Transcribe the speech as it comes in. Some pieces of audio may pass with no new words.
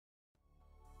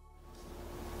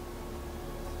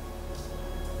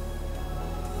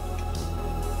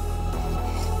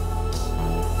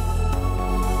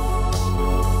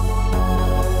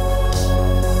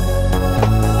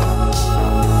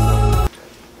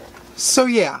So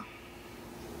yeah,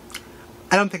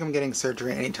 I don't think I'm getting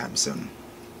surgery anytime soon.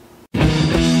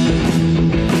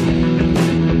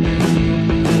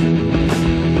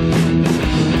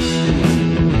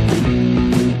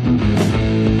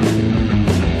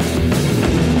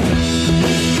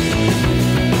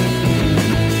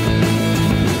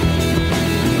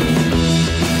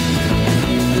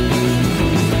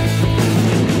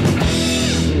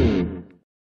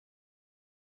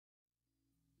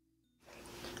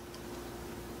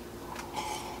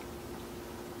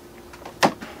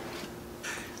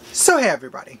 So hey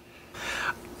everybody,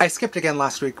 I skipped again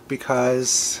last week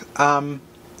because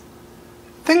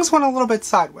things went a little bit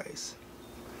sideways.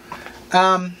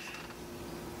 I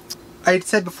had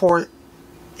said before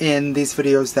in these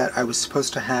videos that I was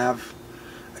supposed to have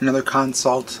another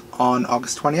consult on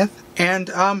August 20th, and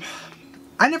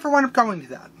I never wound up going to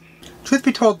that. Truth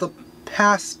be told, the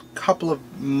past couple of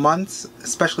months,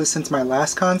 especially since my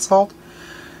last consult,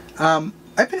 I've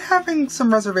been having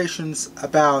some reservations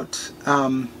about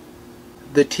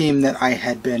the team that I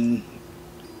had been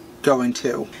going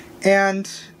to. And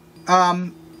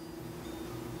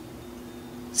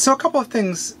so a couple of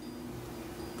things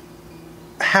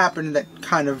happened that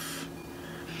kind of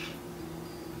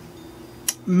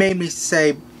made me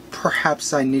say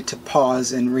perhaps I need to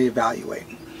pause and reevaluate.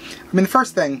 I mean, the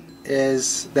first thing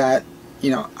is that,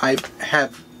 you know, I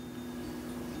have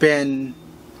been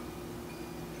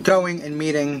going and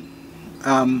meeting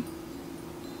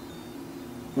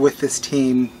with this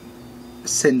team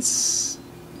since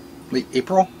late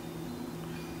April,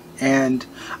 and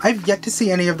I've yet to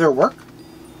see any of their work,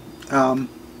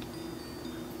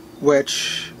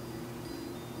 which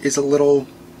is a little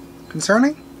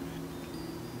concerning.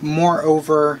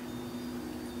 Moreover,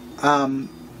 the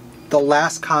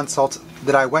last consult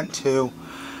that I went to,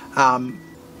 I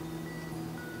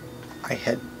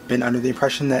had been under the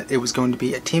impression that it was going to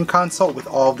be a team consult with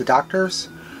all of the doctors,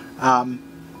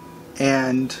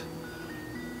 and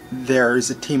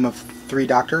there's a team of 3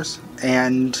 doctors,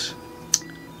 and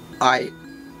I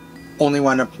only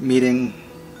wound up meeting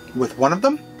with one of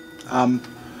them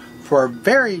for a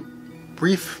very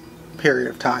brief period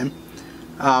of time.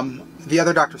 The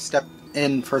other doctor stepped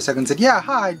in for a second and said, yeah,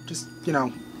 hi, just, you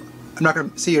know, I'm not going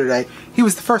to see you today. He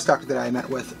was the first doctor that I met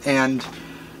with, and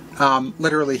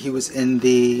literally he was in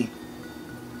the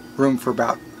room for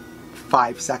about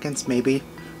 5 seconds, maybe.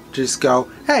 Just go,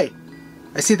 hey,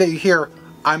 I see that you're here.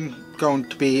 I'm going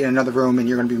to be in another room and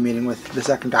you're going to be meeting with the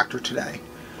second doctor today.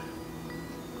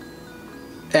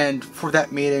 And for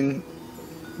that meeting,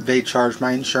 they charged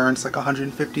my insurance like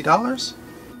 $150,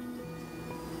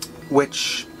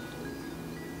 which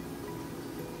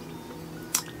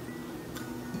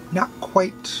not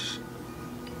quite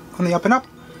on the up and up.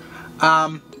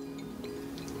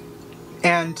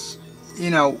 And, you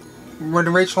know,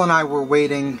 when Rachel and I were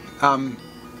waiting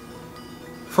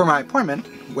for my appointment,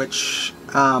 which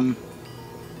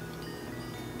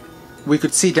we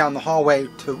could see down the hallway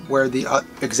to where the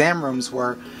exam rooms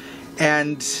were,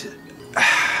 and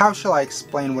how shall I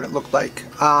explain what it looked like?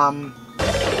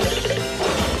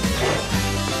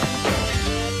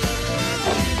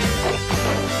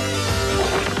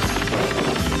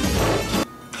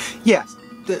 Yes,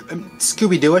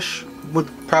 Scooby-Doo-ish would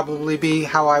probably be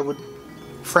how I would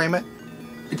frame it.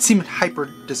 It seemed hyper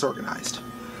disorganized.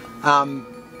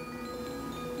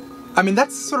 I mean,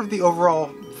 that's sort of the overall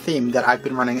theme that I've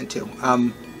been running into.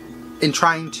 In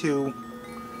trying to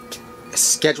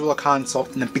schedule a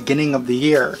consult in the beginning of the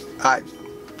year,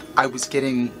 I was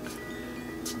getting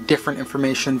different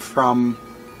information from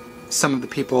some of the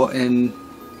people in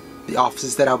the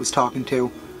offices that I was talking to.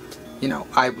 You know,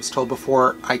 I was told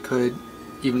before I could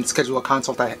even schedule a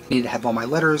consult, I needed to have all my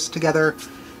letters together.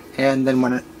 And then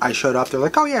when I showed up, they're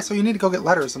like, oh yeah, so you need to go get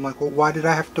letters. I'm like, well, why did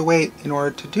I have to wait in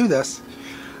order to do this?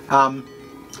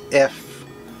 If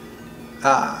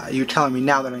you're telling me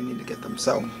now that I need to get them,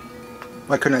 so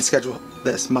why couldn't I schedule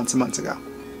this months and months ago?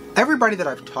 Everybody that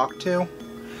I've talked to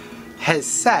has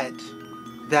said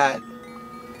that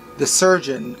the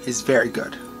surgeon is very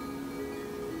good.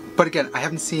 But again, I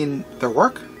haven't seen their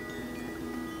work,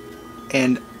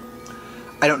 and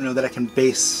I don't know that I can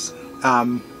base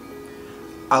a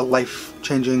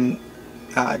life-changing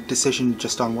decision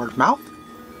just on word of mouth.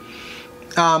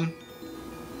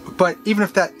 But even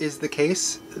if that is the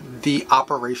case, the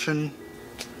operation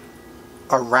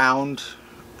around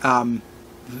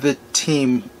the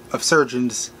team of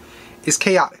surgeons is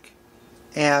chaotic.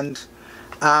 And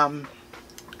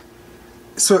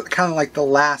so kind of like the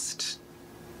last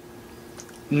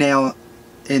nail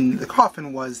in the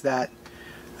coffin was that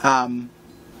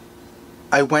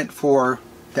I went for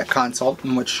that consult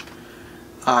in which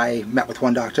I met with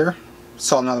one doctor,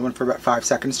 saw another one for about 5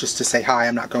 seconds just to say, hi,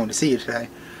 I'm not going to see you today.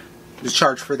 Was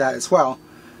charged for that as well.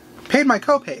 Paid my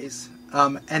co-pays,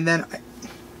 and then I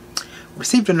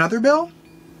received another bill,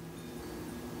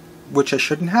 which I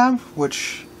shouldn't have,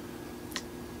 which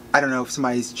I don't know if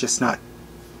somebody's just not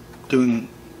doing,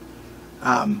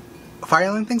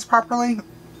 filing things properly,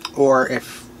 or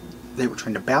if they were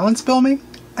trying to balance bill me.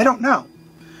 I don't know.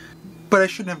 But I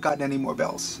shouldn't have gotten any more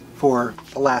bills for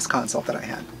the last consult that I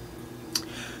had.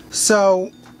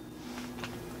 So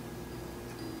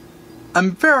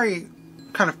I'm very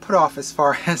kind of put off as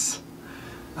far as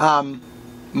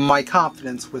my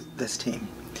confidence with this team.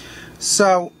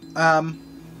 So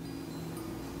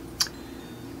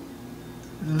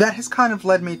that has kind of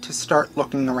led me to start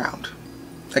looking around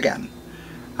again.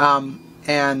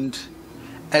 And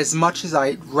as much as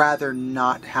I'd rather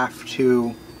not have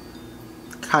to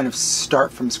kind of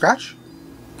start from scratch,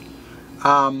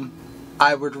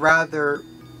 I would rather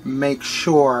make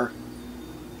sure,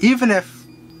 even if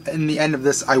in the end of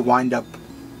this I wind up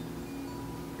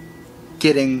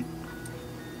getting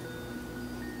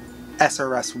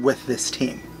SRS with this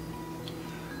team,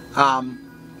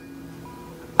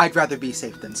 I'd rather be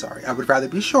safe than sorry. I would rather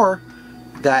be sure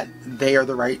that they are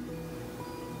the right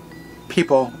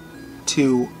people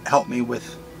to help me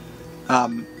with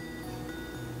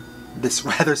this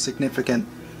rather significant,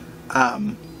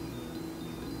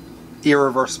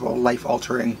 irreversible,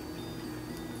 life-altering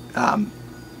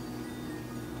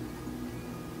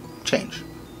change.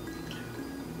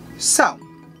 So,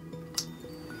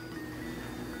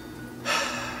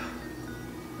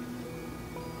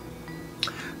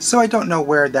 I don't know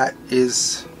where that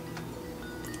is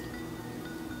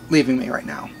leaving me right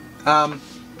now.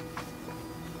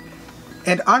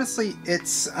 And honestly,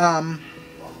 it's kind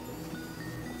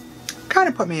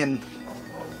of put me in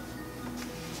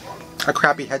a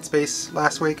crappy headspace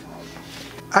last week.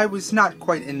 I was not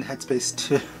quite in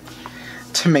headspace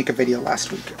to make a video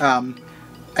last week. I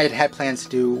had plans to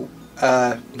do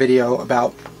a video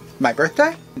about my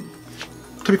birthday.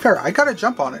 To be fair, I got to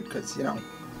jump on it because, you know,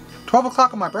 12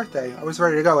 o'clock on my birthday, I was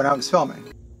ready to go and I was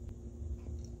filming.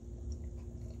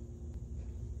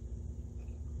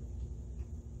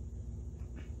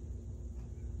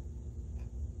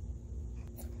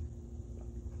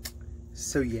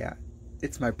 So yeah,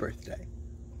 it's my birthday.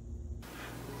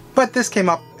 But this came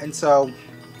up, and so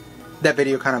that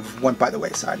video kind of went by the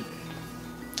wayside.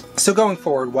 So going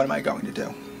forward, what am I going to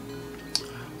do?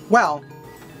 Well,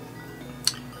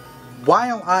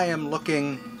 while I am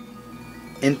looking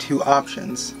into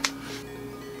options,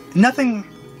 nothing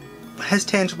has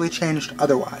tangibly changed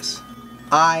otherwise.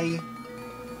 I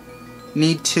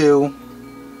need to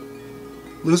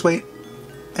lose weight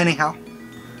anyhow.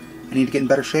 I need to get in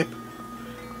better shape.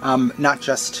 Not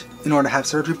just in order to have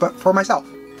surgery, but for myself.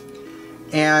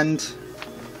 And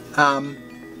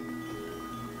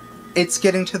it's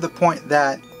getting to the point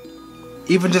that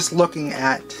even just looking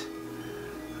at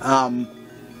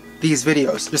these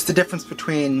videos, just the difference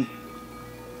between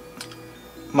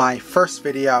my first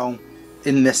video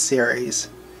in this series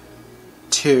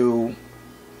to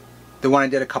the one I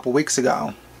did a couple weeks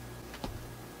ago,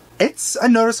 it's a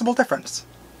noticeable difference.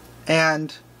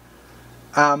 And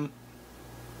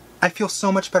I feel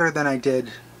so much better than I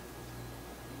did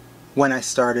when I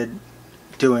started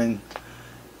doing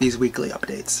these weekly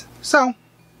updates. So,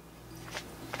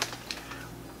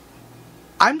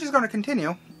 I'm just going to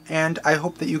continue, and I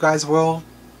hope that you guys will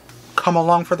come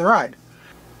along for the ride.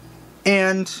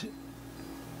 And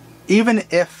even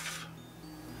if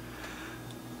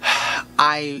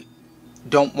I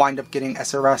don't wind up getting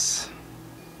SRS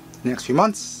the next few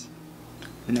months,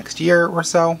 the next year or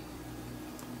so,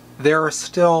 there are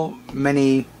still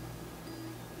many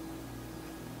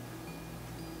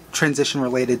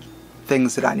transition-related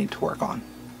things that I need to work on.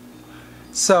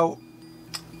 So,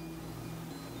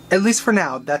 at least for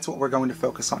now, that's what we're going to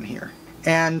focus on here.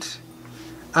 And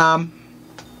I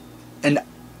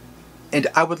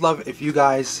would love if you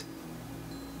guys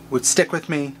would stick with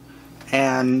me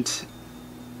and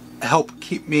help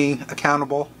keep me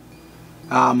accountable.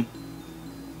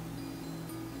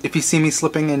 If you see me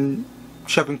slipping and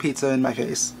shoving pizza in my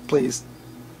face, please,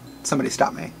 somebody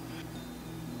stop me.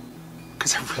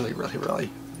 Because I really, really, really,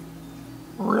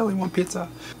 really want pizza.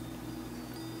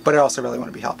 But I also really want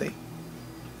to be healthy.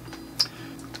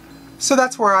 So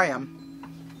that's where I am.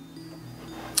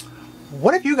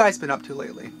 What have you guys been up to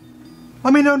lately?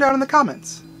 Let me know down in the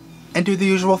comments. And do the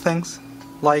usual things,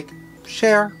 like,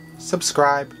 share,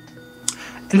 subscribe.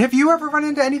 And have you ever run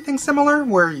into anything similar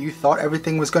where you thought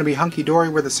everything was going to be hunky-dory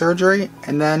with the surgery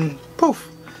and then, poof,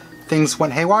 things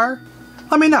went haywire?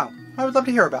 Let me know. I would love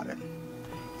to hear about it.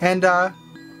 And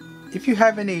if you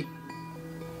have any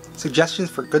suggestions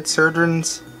for good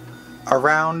surgeons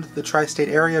around the tri-state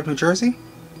area of New Jersey,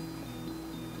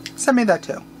 send me that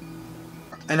too.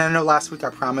 And I know last week I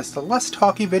promised a less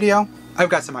talky video. I've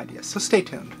got some ideas, so stay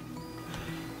tuned.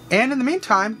 And in the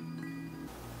meantime,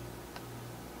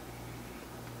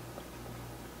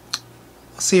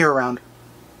 I'll see you around.